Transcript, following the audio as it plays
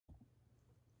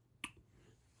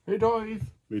Hey guys,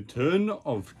 return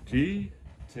of GTI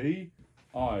here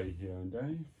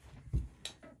today.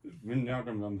 We're now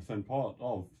going to understand part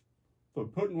of the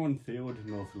putting one sealed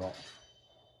nuzlocke.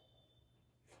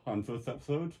 On first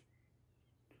episode,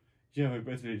 yeah, we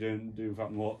basically didn't do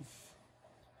that much.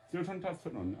 Still trying to test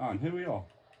putting on, and here we are.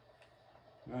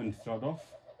 And start off.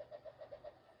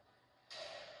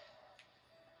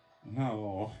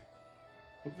 Now,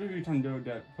 hopefully we can do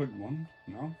that putting one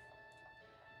now.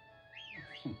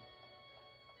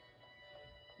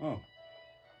 Oh,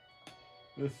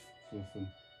 this person.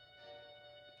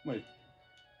 Wait.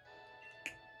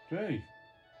 Jay,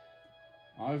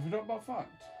 I forgot about that.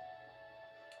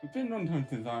 It's been a long time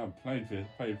since I have played the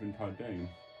entire game.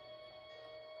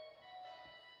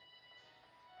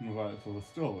 Right for the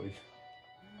story.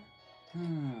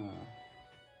 And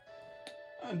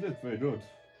it's very good.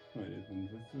 Wait,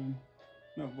 isn't this one?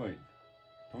 No, wait.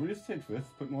 Can we just take this,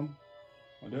 put one?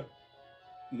 I do.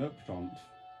 Nope, can't.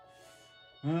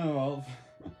 Oh well.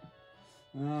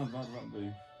 Ah, bad that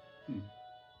be.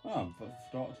 Ah, that's the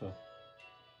starter.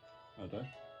 Okay.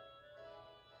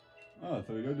 Ah,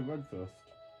 so we go to red first.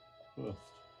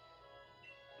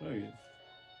 There it is.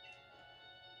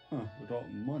 Huh, we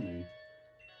got money.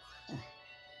 Huh.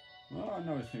 Ah,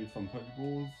 now we see some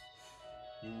Pokeballs.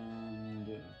 And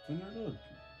then we're good.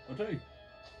 Okay.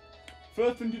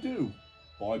 First thing to do,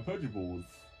 buy Pokeballs.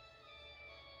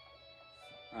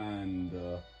 And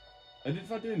edit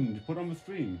that in to put on the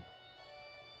screen.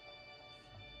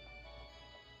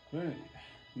 Okay.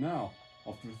 Now,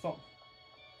 off to the top.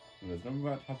 If there's nothing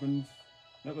that happens,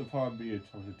 that would probably be a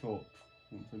time to talk.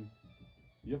 Something.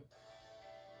 Yep.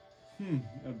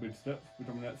 A big step to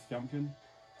become the next champion.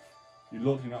 You're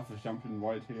looking out for champion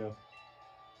right here.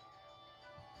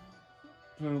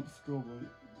 Turn up the score, boy.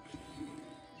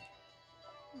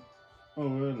 Oh,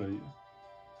 really?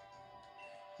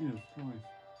 Jesus Christ.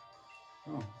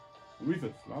 Oh, a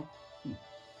research lab.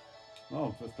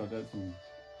 Oh, first I did some.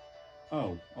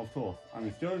 Oh, of course. And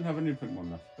we still don't have any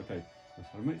Pokemon left. Okay, let's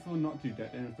try to make sure not to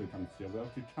get in if we can still be able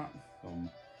to catch them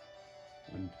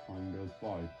when time goes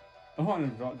by. Oh, and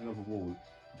I've dropped another wall. You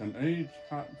can only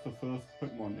catch the first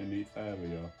Pokemon in each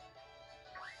area.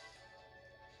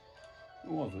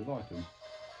 What was it, item?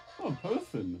 Oh, a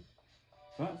person!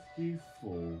 That's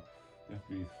useful. You have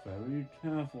to be very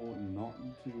careful not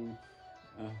to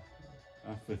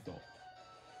F this up.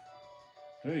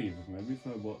 Hey, maybe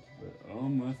so, but we're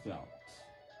almost out.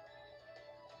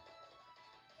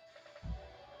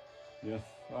 Yes,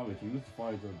 we can just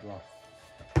fire the grass.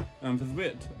 And for a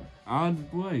bit,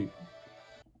 add break.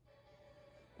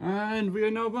 And we are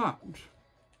now back.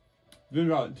 It's been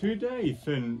about 2 days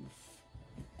since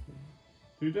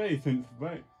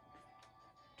break.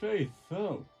 Okay,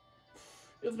 so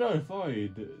it's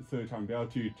notified so we can be able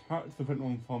to catch the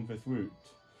Pokemon from this route.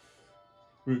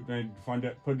 Then find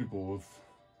out Pokeballs.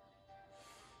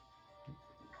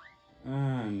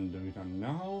 And we can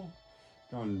now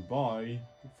go and buy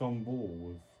some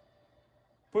balls.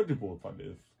 Pokeballs, that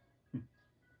is.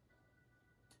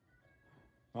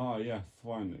 Ah, yes,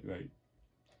 finally, wait.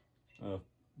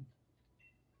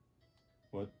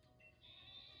 What?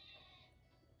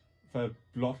 For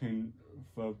blocking,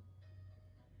 for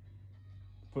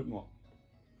putting what?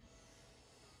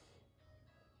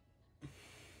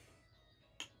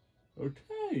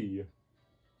 Okay.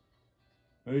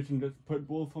 Maybe we can just put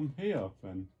balls from here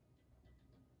then.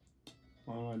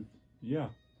 Yeah.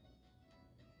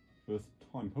 First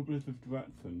time. Hopeless of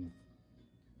directions.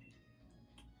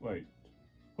 Wait.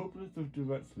 Hopeless of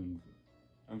directions.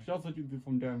 I'm sure that you do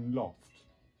from down lost.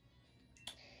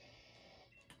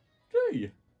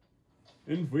 Gee!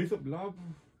 In research lab,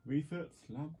 we go.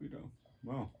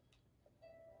 Wow.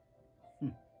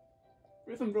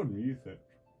 There's some good music.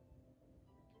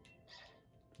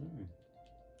 Okay.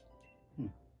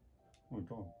 Oh my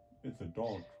god. It's a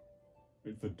dog.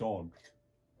 It's a dog.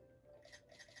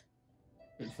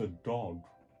 It's a dog.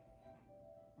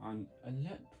 An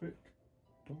electric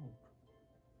dog.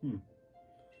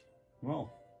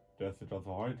 Well, guess it does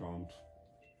a hydrant.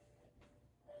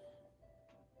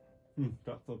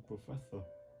 That's a professor.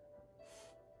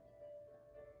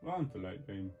 Round the late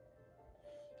game.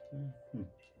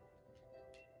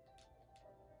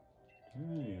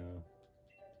 Okay,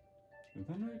 is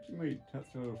that going to make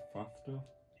Tetsuo faster?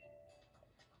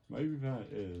 Maybe that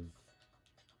is.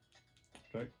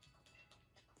 Okay.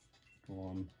 Come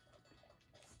on.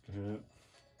 Step.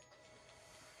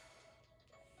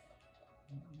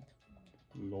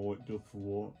 Lord, just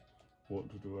what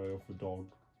to do away off the dog.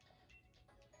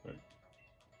 Wait.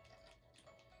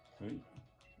 Wait.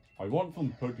 I want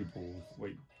some Pokeballs.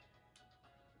 Wait.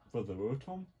 For the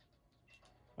Rotom?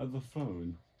 At the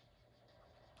phone.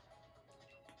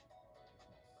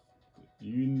 Do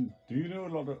you know a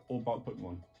lot about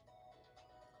Pokemon?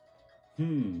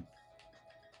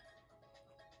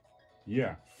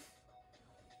 Yes.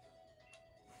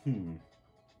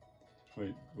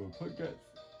 Wait, well, Pokedex.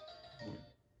 Wait.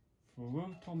 For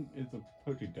Rotom is a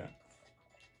Pokedex.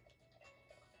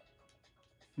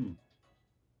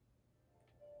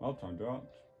 I'll find out.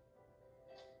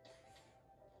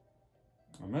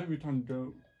 And maybe time to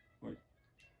go. Wait.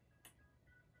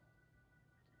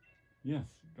 Yes,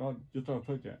 just our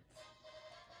Pokedex.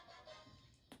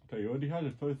 Okay, you already had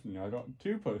a person, I got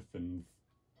 2 persons.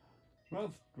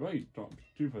 That's great, got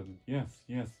 2 persons. Yes.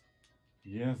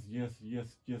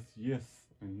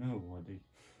 I know, already.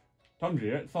 Time to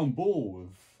get some balls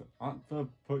at the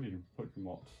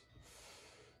Pokemon.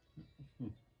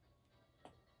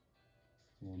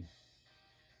 One.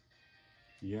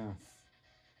 Yes.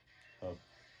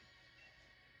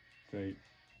 Okay,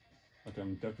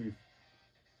 I'm definitely.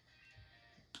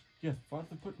 Yes, fight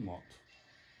the Pokemon.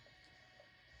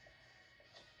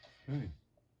 Okay.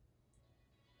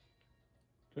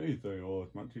 Okay, so you're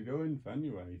automatically going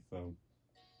anyway, so.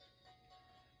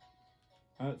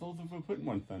 It's also for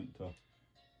Pokemon Center.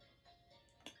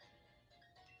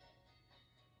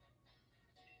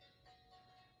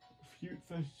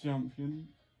 Future champion.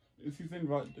 Is he saying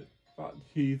that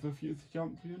he's a future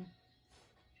champion?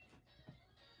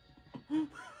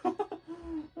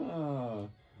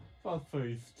 That's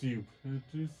very stupid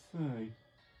to say.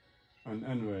 And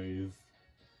anyways,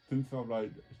 since I've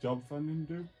like jobs I need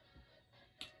to do,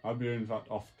 I'll be doing that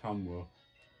off camera.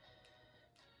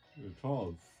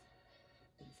 Because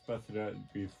it's better that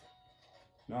it be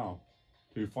now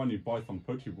to finally buy some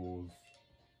Pokeballs.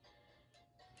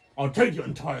 I'll take your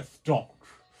entire stock.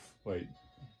 Wait.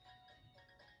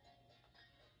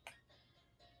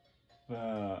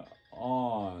 There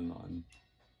are none.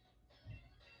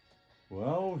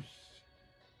 Well,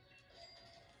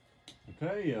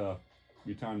 okay,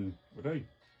 we can, okay.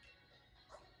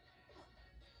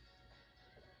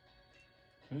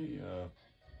 Okay,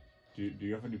 do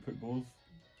you have any Pokeballs?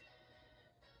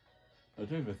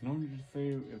 Okay, there's no need to say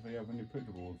if they have any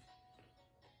Pokeballs.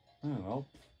 Oh well.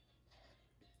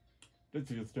 Let's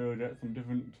just still get some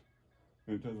different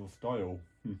in terms of style.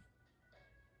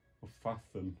 Of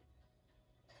fashion.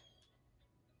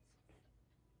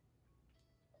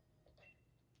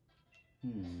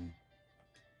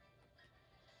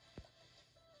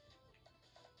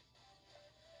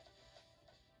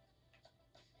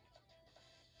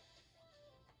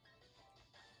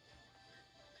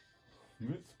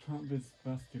 Which type is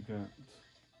best to get?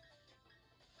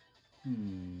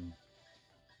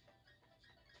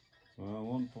 Well, I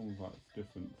want something that's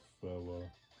different, so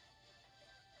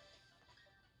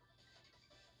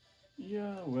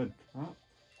yeah, red cap.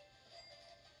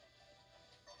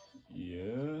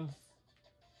 Yes.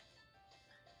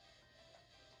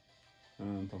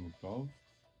 And some gloves.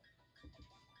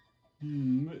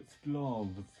 Which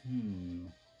gloves?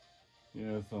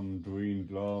 Yeah, some green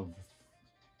gloves.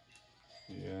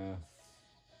 Yes.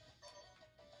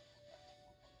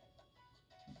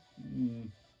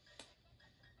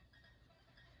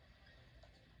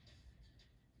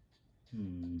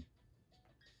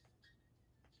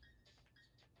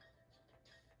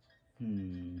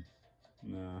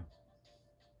 Nah.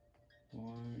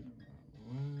 White,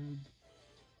 red,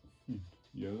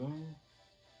 yellow,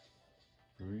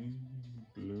 green,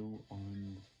 blue,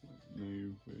 orange,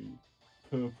 navy,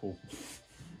 purple.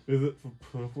 Is it for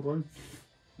purple though?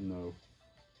 No.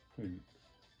 Pink,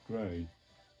 grey,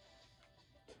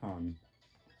 tan.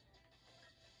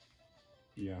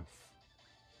 Yes.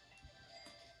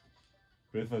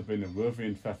 This has been a worthy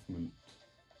investment.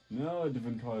 Now a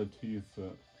different colour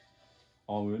t-shirt.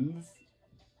 Orange.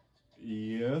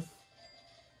 Yes.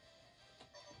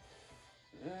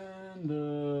 And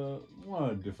well,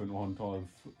 a different one called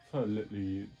so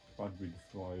literally badly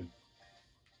destroyed.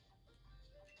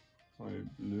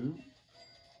 Blue.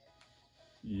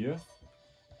 Yes.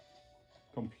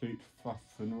 Complete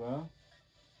fashion wear.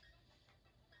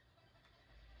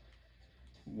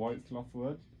 White slash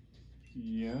red.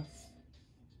 Yes.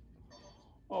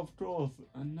 Of course.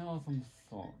 And now some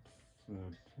socks.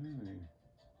 Okay.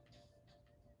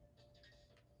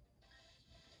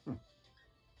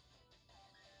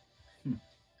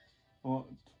 What?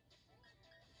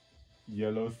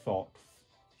 Yellow socks.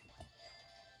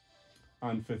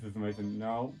 And this is amazing.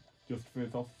 Now, just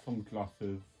finish off some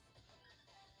glasses.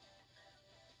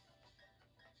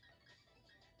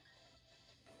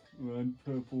 Red,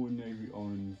 purple, navy,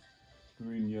 orange,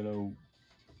 green, yellow,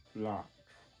 black.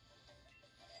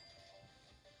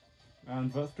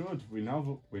 And that's good. We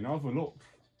now have a look.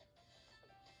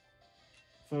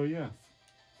 So yes.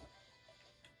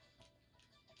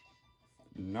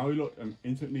 Now he looked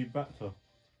instantly better.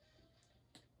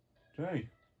 Okay.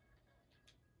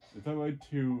 Is that way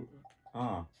to...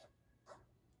 Ah.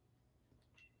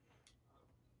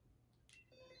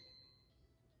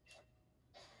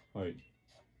 Wait.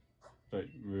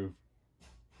 Move.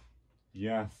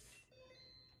 Yes.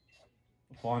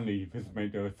 Finally, this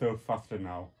made go so faster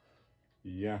now.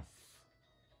 Yes.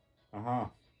 Aha.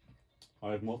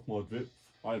 I have much more dip.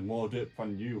 I have more dip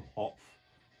than you, Hop.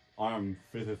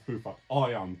 This is proof that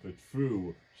I am the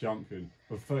true champion,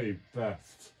 the very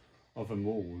best of them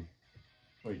all.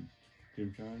 Wait,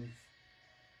 Jim Jones?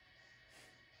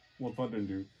 What do I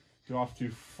do? Do I have to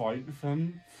fight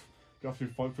them? Do I have to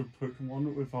fight for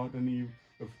Pokemon without any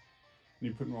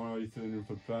Pokemon using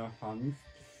with bare hands?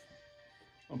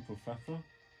 I'm Professor?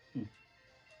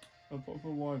 I've got a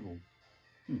rival.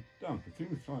 Damn, the team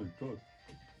is trying good.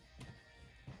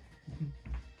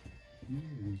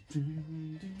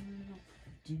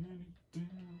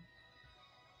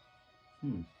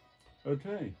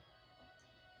 Okay.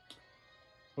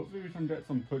 Hopefully we can get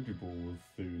some Pokeballs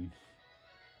soon.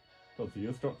 Does the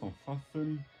year start on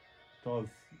Fasten? Does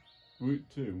Route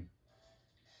 2?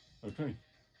 Okay.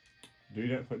 Do you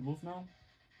get Pokeballs now?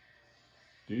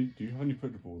 Do you have any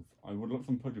Pokeballs? I would like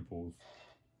some Pokeballs.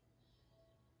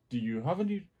 Do you have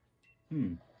any?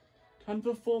 Can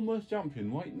the former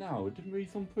champion right now give me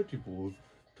some Pokeballs?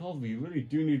 Because we really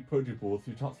do need Pokeballs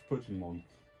to touch Pokemon.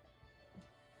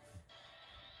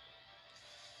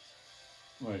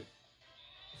 Right.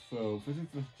 So this is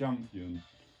the champion.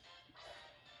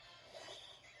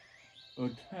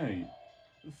 Okay.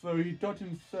 So he got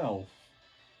himself.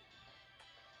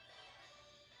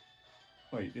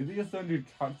 Wait, is he just only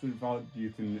attacked without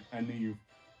using any,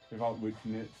 without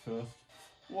reaching it first?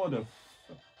 What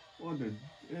an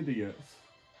idiot.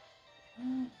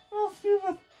 Oh,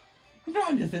 stupid. You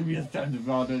can't just simply stand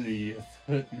without any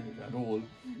hurting at all.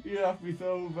 You have to be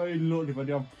so very lucky when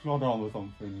you have plot armor or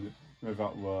something if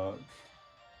that works.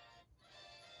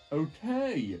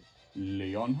 Okay,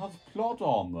 Leon has plot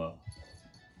armor.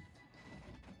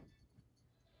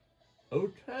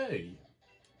 Okay.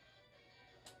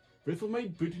 This will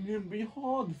make beating him be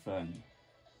hard then.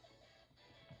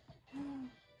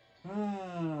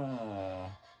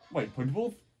 Wait,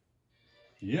 Pokeballs?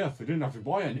 Yes, I didn't have to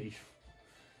buy any.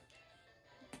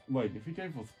 Wait, if he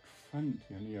gave us 20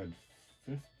 and he had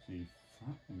 50,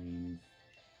 that means...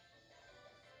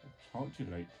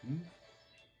 Calculating.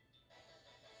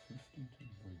 50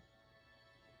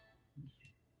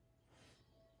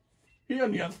 He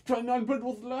only has 29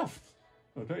 Pokeballs left!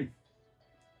 Okay.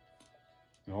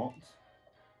 Not.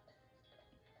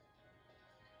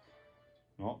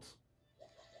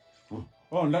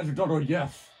 Oh, Legendary,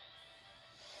 yes!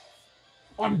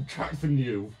 I'm catching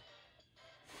you!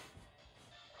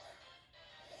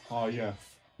 Ah, yes,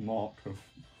 Mark.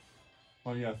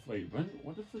 Oh, yes, wait,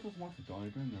 what if it doesn't want to die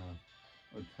again?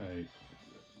 Okay.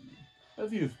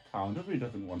 Let's use Pound if he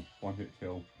doesn't want hit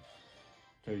kill.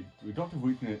 Okay, we got to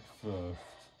weaken it first.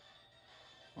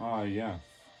 Ah, yes.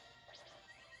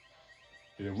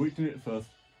 Yeah, weaken it first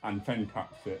and then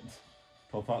catch it.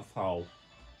 Because that's how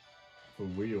the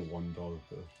real one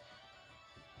does it.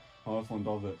 How this one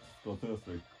does it, so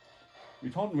seriously. We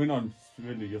can't win on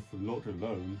really just a lot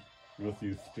alone. We must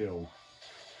use skill.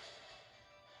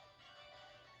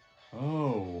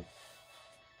 Oh.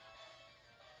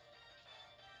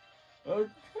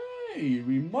 Okay,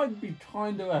 we might be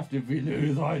kind of left if we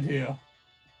lose idea.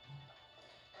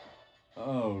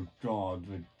 Oh god.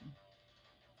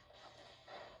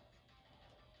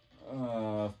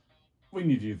 We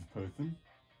need to use a person.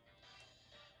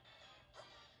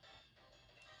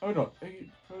 Oh no,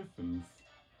 8 persons.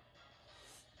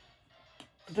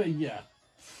 So yeah.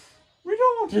 We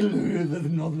don't want to lose this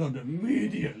nuzlocke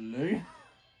immediately.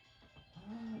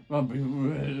 That'd be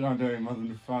really undoing,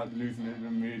 in fact, losing it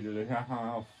immediately.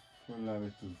 How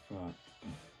hilarious is that?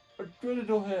 A good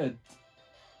little hit.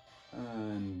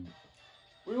 And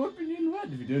we would be in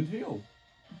red if we didn't heal.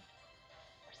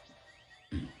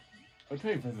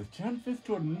 Okay, there's a chance this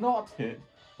to not hit,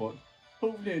 but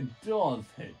hopefully it does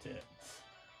hit it.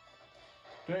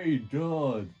 Very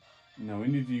good. Now we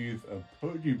need to use a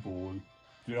Pokeball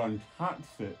to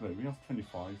untouch it. Wait, we have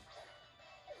 25.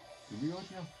 Do we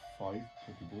already have 5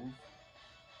 Pokeballs?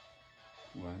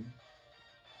 When?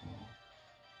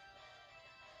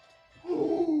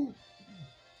 Oh.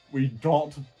 We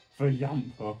got the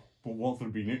Yamper, but what's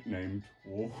going to be nicknamed?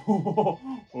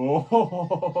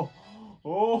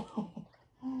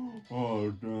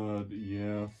 Oh god,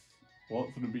 yes.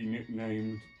 What's going to be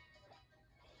nicknamed?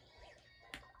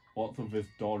 What's of this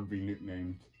dog be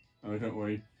nicknamed? Oh, don't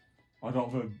worry. I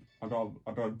got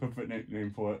a perfect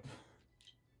nickname for it.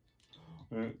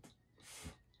 It.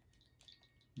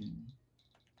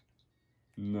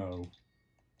 No.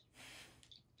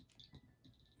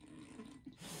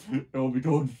 It'll be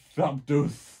called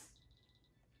Zapdos.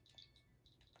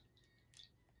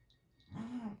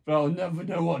 But I'll never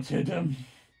know what hit him.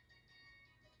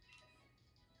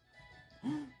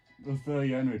 So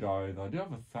yeah, anyway guys, I do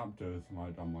have a Zapdos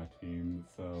on my team,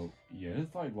 so yeah,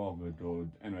 it's like rather good.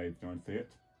 Anyway, if you want to see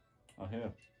it, oh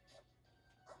here.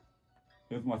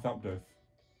 Here's my Zapdos.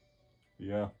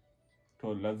 Yeah,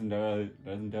 called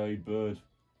Legendary Bird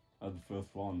as the first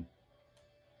one.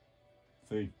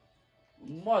 See,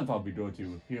 might as well be good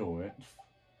to heal it,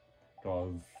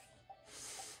 because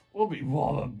it would be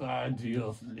rather bad to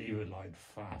just leave it like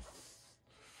fast.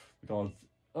 Because,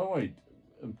 oh wait,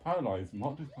 paralyzed,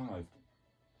 Mark is paralyzed.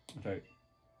 Okay,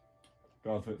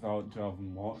 because it's out to have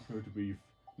Mark to be,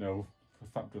 no, for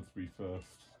Zapdos to be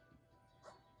first.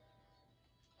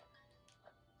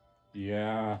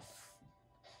 Yes.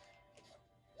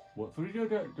 What, so we go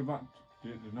back to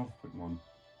another quick one?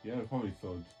 Yeah, probably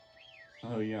should.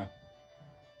 Oh yeah.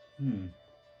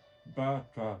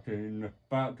 Backtracking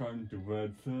to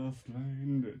Red First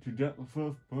Lane to get the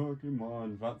first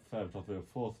Pokemon. That said, because we were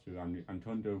forced to and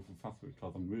turned over faster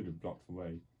because I'm really blocked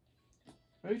away.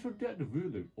 They should get the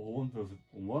Voodoo, or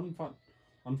one fact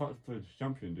the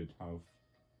champion did have.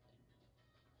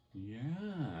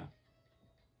 Yeah.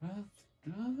 That's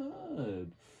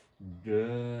good.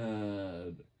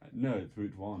 Good. No, it's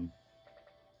Route 1.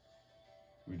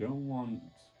 We don't want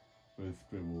those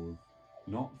scribbles.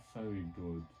 Not very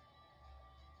good.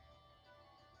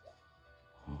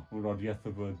 Oh god, yes, the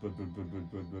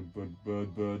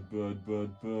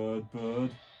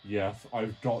bird. Yes,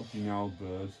 I've got you now,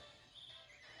 bird.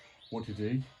 What did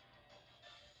he?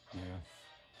 Yes,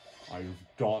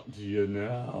 I've got you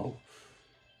now.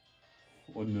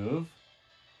 Or nerve?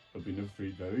 There'll be no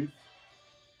 3 berries.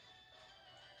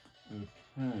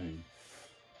 Okay.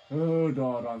 Oh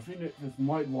god, I think this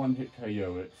might one-hit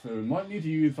KO it, so we might need to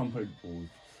use some Pokeballs.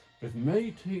 This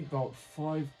may take about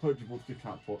 5 Pokeballs to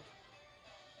catapult.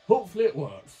 Hopefully it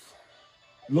works.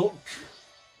 Look,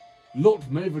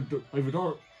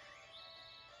 Mavidor.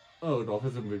 Oh god,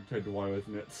 this is going to take a while,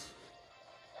 isn't it?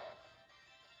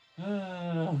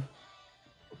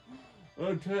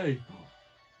 Okay.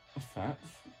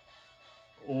 Effects.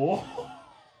 Oh.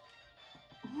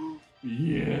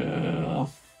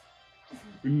 Yes.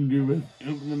 We can do this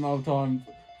infinite amount of times.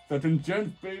 Second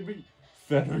chance, baby.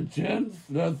 Second chance.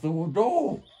 That's the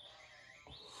goal.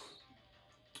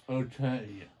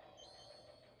 Okay.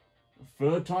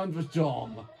 Third time's a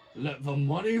charm. Let the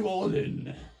money roll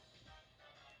in.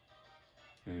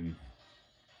 And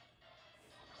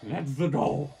that's the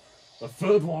goal. The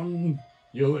third one,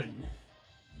 you're in.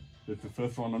 It's the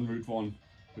first one on Route 1.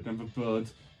 With them for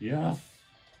birds. Yes.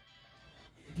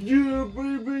 Yeah,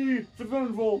 baby.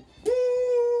 Successful.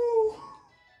 Woo!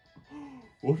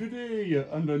 What did he?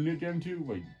 And a new game too.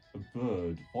 Wait, a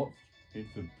bird. What?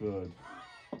 It's a bird.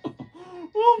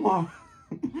 Oh my.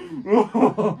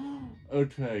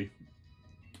 Okay.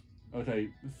 Okay.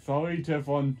 Sorry to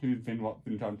everyone who's been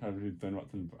watching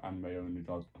anime only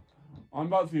does. I'm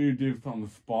about to do some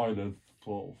spoilers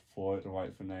for it to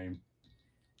write the name.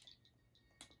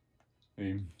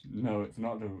 No, it's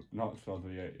not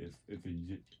Shazzy, it's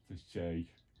a J.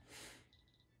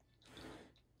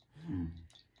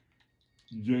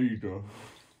 Yoda.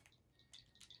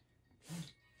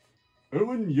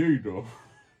 Owen Yoda.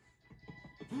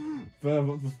 There,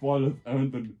 what's the spoilers? Owen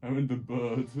the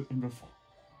bird in the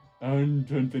Owen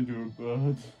turns into a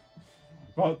bird.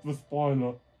 That's the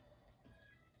spoiler.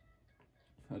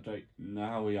 Okay,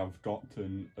 now we have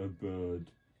gotten a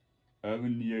bird.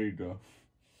 Owen Yoda.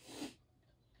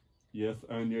 Yes,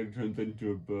 Owen Yoda turns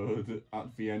into a bird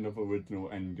at the end of the original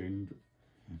ending.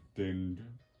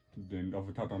 Of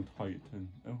Attack on Titan.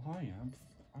 Oh hi, Abs.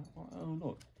 Oh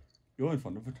look. You're in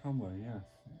front of the camera, yes.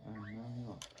 Oh no you're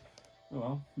not. Oh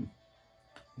well.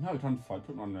 Now it's time to fight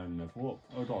Pokemon and let's walk.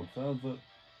 Oh god, there's the...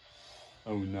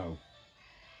 Oh no.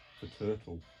 The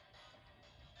turtle.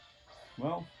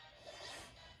 Well.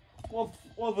 What's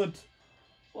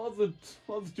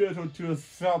turtle to a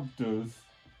Zapdos?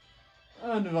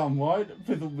 And if I'm right,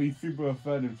 this will be super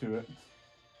effective to it.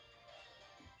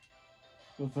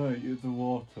 Because hey, it's the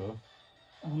water.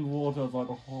 And water's like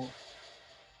a hot.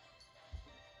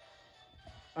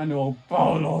 And it'll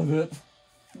paralyze it.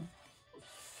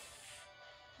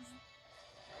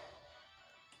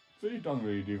 So you don't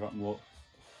really do that much.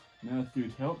 Now let's do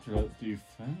help, so let's do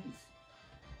fence.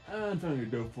 And then we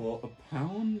go for a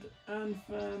pound, and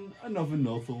then another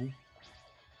nozzle.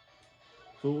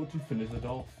 So to finish it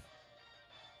off.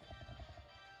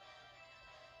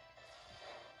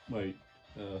 Wait,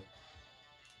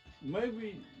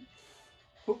 maybe,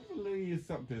 hopefully your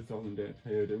subject doesn't get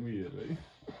cleared immediately.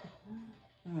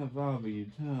 That'd be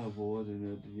terrible,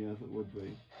 wouldn't it? Yes, it would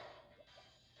be.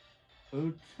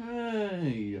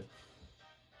 Okay.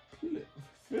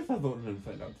 This I thought I'd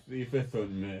set up to see if this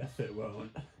won't miss, it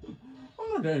won't. I'm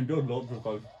not doing good lots of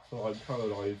like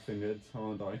paralyzing it,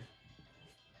 aren't I?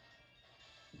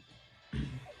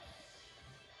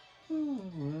 Oh,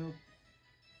 well.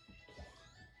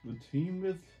 The team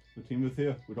is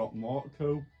here. We got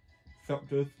Marco,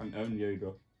 Septus, and Aaron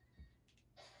Yeager.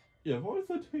 Yeah, what is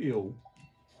the deal?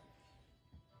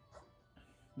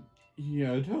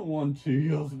 Yeah, I don't want to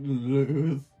just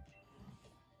lose.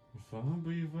 That'd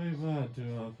be very bad to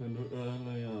happen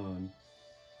early on.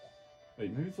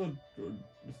 Wait, maybe it's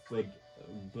the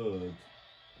bird.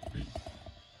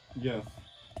 Yes.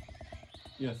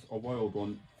 Yes, a wild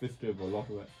one. This gave a lot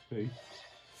of XP.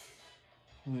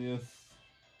 Oh yes.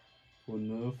 For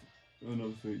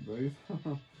another sweet base.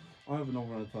 I have another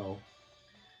one as well.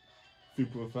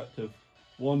 Super effective.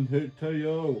 One hit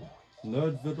KO.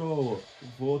 Let's go.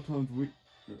 4 times weak.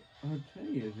 Okay,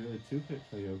 it's a 2 hit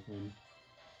KO then.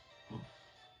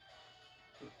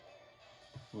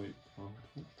 Wait,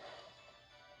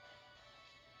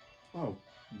 oh,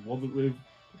 wasn't with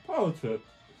power trip.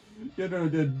 You know,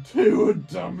 did 2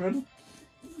 damage.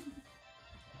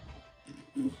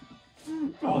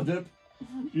 Power trip.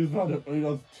 You found it, but it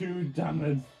does 2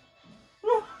 damage.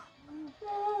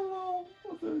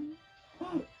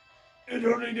 It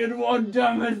only did 1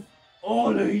 damage.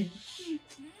 Holy shit.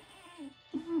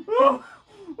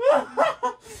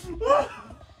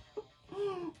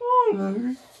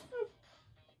 Holy shit.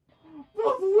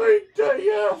 That's weak to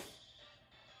you.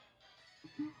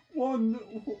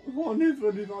 One is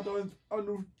when he's not on,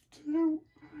 and 2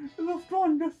 is the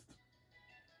strongest.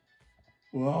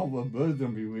 Well, the bird's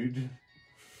gonna be weak.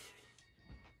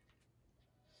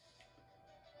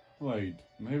 Wait,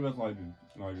 maybe that's like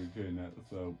doing that,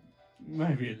 so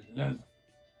maybe that's.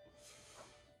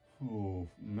 Oh,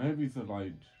 maybe it's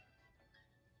like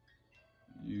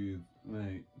use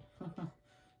mate.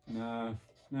 Nah,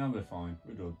 now we're fine.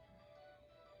 We're good.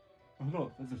 Oh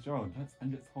look, there's a child.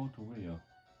 And it's hard to rear.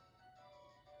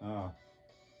 Ah.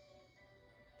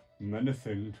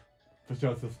 Menacing. The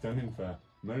child's just standing there.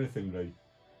 Menacingly.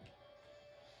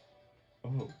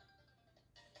 Oh.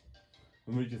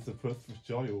 And we just suppress the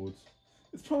child.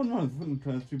 It's trying around wouldn't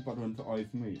turn too bad when the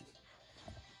eyes meet.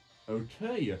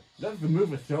 Okay, let's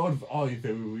remove the child's eyes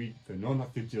so we no one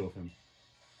has to deal with him.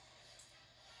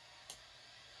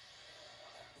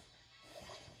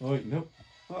 Wait, nope.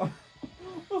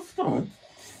 I'll start.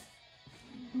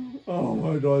 Oh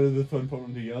my god, is this fun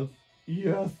problem to yes?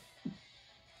 Yes!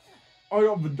 I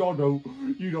got the dodo,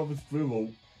 you got the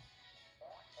swivel.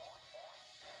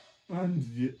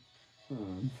 And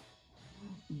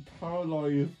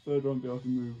paralyzed, so I don't be able to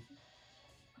move.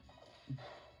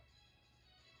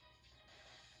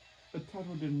 A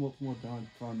turtle didn't want more damage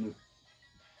than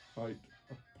like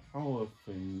a power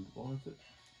thing, what is it?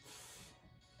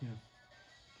 Yeah.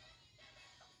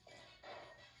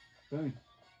 Dang.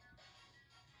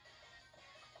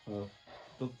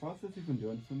 Does Francis even do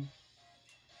anything?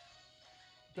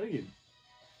 Dang it.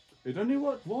 It only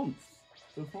worked once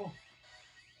so far.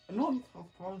 And once how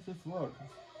paralysis works.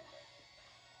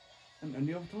 And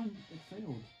the other time it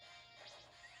failed.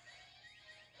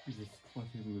 Jesus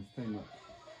Christ, even this thing that.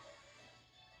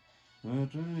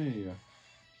 Okay.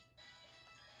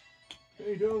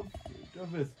 He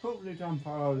does this. Hopefully can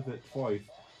paralyze it twice.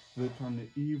 So it can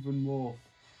even more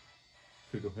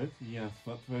critical hits. Yes,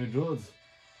 that's very good.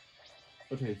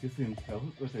 Okay, just the intel.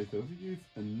 Okay, so if we use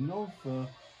another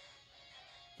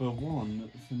for one,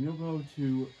 so you'll be able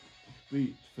to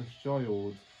beat the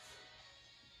child.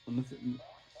 Unless it.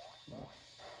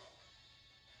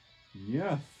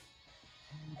 Yes!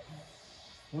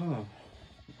 Ah.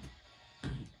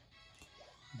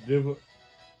 Give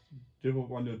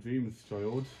up on your dreams,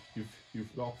 child.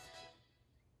 You've lost.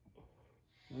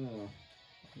 Ah,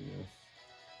 yes.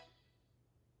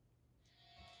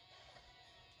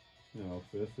 Yeah,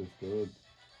 this is good.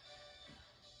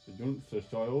 Against a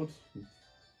child.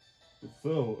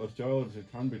 So, a child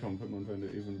can become Pokemon trainer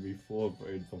even before the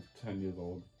age of 10 years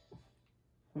old.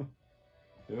 Huh.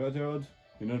 You know that, child?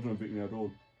 You're never gonna beat me at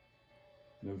all.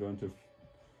 Never going to.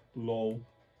 LOL.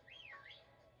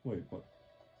 Wait, what?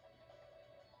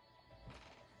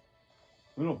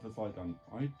 Oh no, it's like an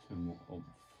item of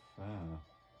fair.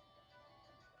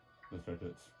 Let's check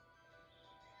it.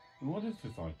 What is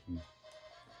this item?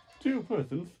 2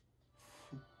 persons?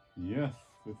 Yes,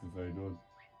 this is very good.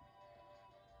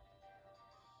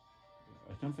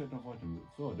 can't get enough items,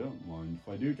 so I don't mind. If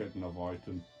I do get another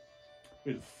item,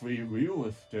 it's free real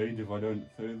estate if I don't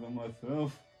say so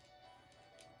myself.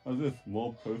 Are this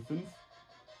more potions?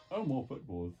 Oh, more pit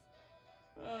balls.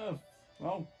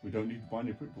 Well, we don't need to buy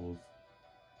any pit balls.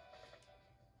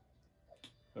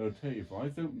 Okay, if I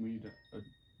don't need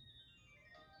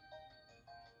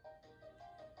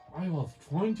I was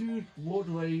trying to ward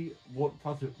away what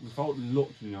passive without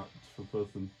looking at the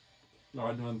person. Like,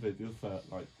 I don't know, just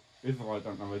like, if I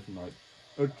don't know anything, like,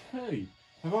 okay,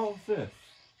 how about this?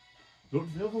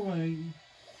 Looks the other way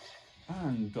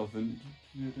and doesn't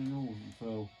do it at all,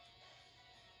 so.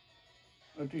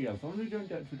 Okay, yeah, as long as we don't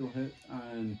get critical hit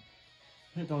and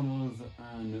hit on us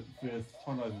and this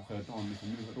paralyzes her on, we can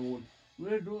move at all,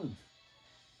 we're good.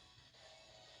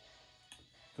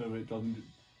 So it doesn't.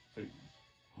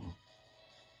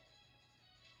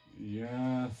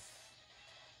 Yes.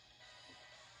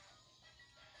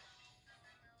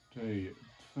 Okay,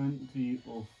 20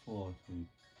 or 40.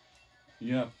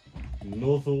 Yep.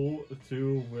 Nuzzle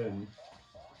to win.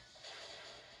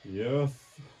 Yes.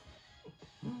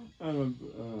 Yeah,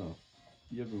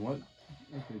 but what?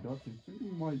 Okay, Doctor, we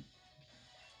might.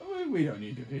 Oh, we don't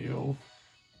need to heal.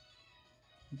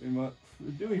 Do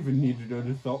we even need to do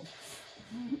the stop?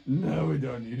 No, we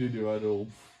don't need to do at all.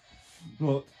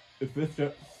 But if this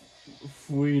gets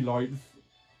 3 likes,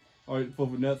 like for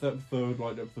the next episode,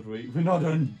 like episode 3, we're not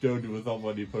going to do without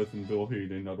any person or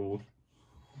healing at all.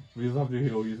 We just have to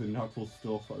heal using natural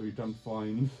stuff that we can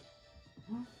find.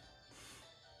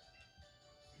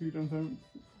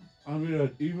 And we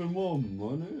had even more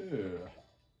money.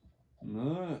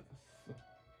 Nice.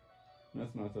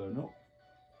 That's nice enough.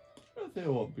 Let's see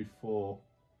what before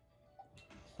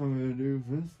I'm going to do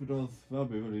this because that'll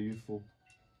be really useful.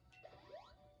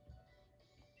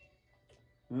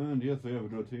 And yes, we have a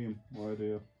good team. Right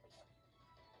here.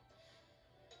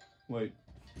 Wait,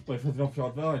 there's an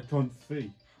upshot there I can't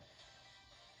see.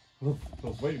 I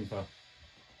was waiting for.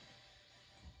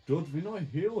 Did we not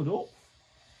healed up?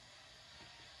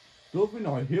 Did we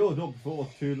not healed up before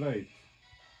it's too late?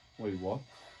 Wait, what?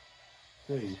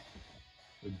 See.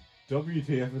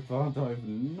 WTF is that? I have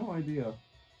no idea.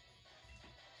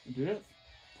 Did it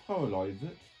paralyze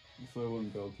it? So I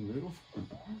wouldn't be able to move.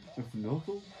 If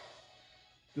Nuzzle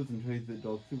doesn't chase it,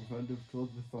 does super effective because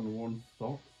this on one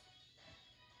stop.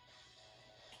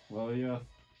 Well, yes.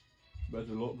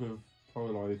 Better luck with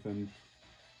paralyze and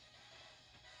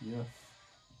yes.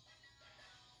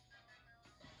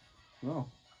 Well.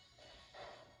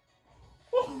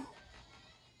 Oh!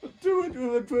 Do it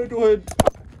with a turtle head!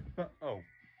 Oh.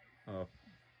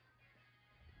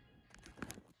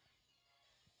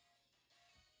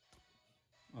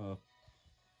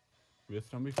 This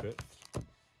time we fixed.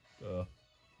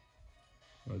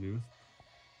 I do this.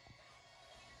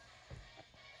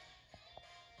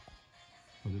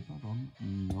 Put it back on.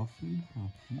 Nothing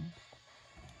happened.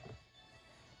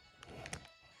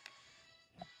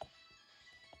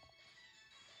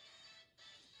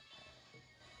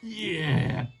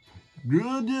 Yeah!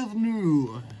 Good as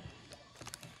new!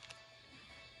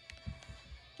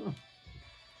 Huh.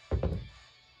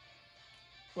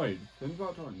 Wait, then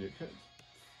about on Nick it.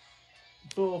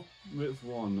 So, this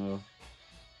one,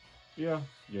 yeah,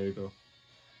 you go.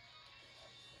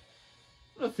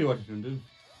 Let's see what it can do.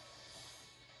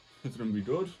 It's gonna be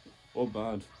good or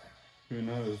bad. Who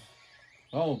knows?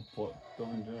 Oh, what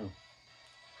don't do?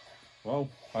 Well,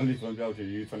 at least I won't be able to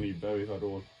use any berries at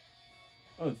all.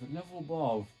 Oh, it's a level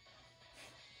above.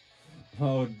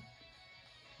 Oh, okay.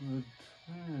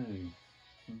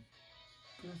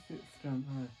 Guess it stands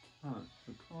high attack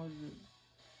because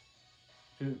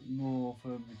it more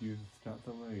firm reduces stats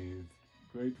away.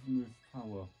 Great from this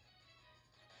power.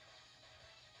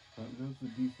 That lowers the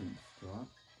defense strat.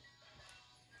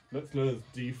 Let's lower his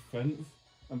defense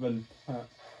and then pat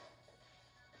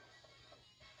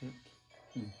it.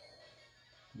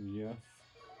 Yes.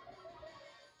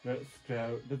 Let's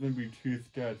go. Doesn't be too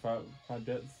scared about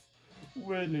that's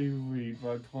really weak.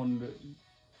 I can't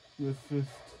resist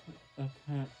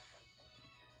attack.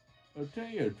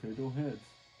 Okay, a turtle head.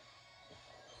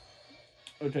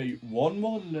 Okay, one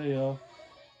more layer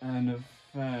and a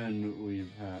fan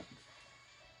we've had.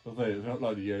 Okay, it's not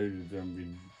like the Yoda's gonna be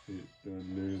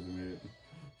losing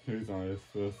on his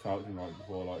first outing right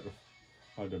before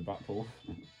like the battle.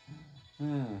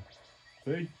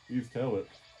 See? He's tail it.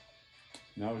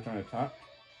 Now we're trying to attack.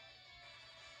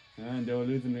 And they were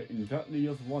losing it in exactly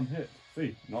just one hit.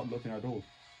 See, not looking at all.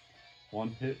 One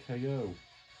hit KO.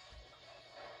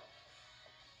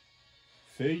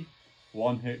 See?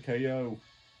 One hit KO.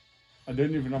 I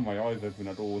didn't even have my eyes open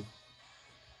at all.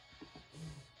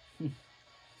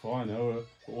 For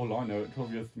all I know, it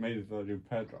told you estimated that I do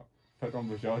Pedron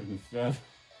was charged instead.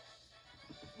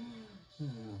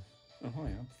 Oh, hi,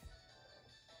 Abs.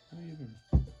 How are you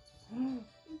doing?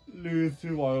 Lose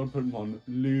 2 wild Pokemon,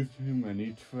 lose too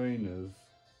many trainers.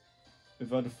 Is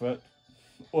that a threat?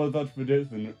 Or is that a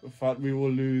prediction? The fact we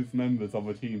will lose members of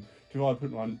a team, 2 wild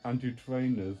Pokemon and 2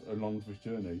 trainers along this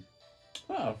journey.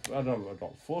 Ah, I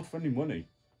got 420 money.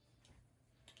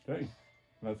 Okay,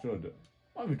 that's good.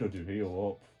 I'll be good to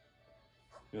heal up.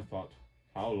 Just that.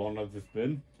 How long has this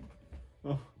been?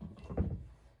 Oh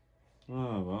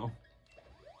well.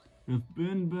 It's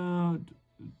been about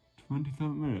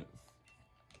 27 minutes.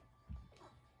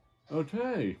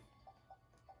 Okay.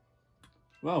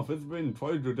 Well, this has been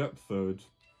quite a good episode.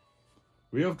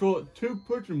 We have got 2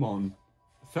 Pokemon,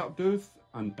 Zapdos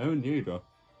and Onyeda.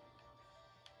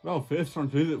 Well, this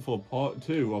concludes it for part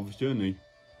 2 of this journey.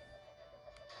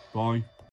 Bye.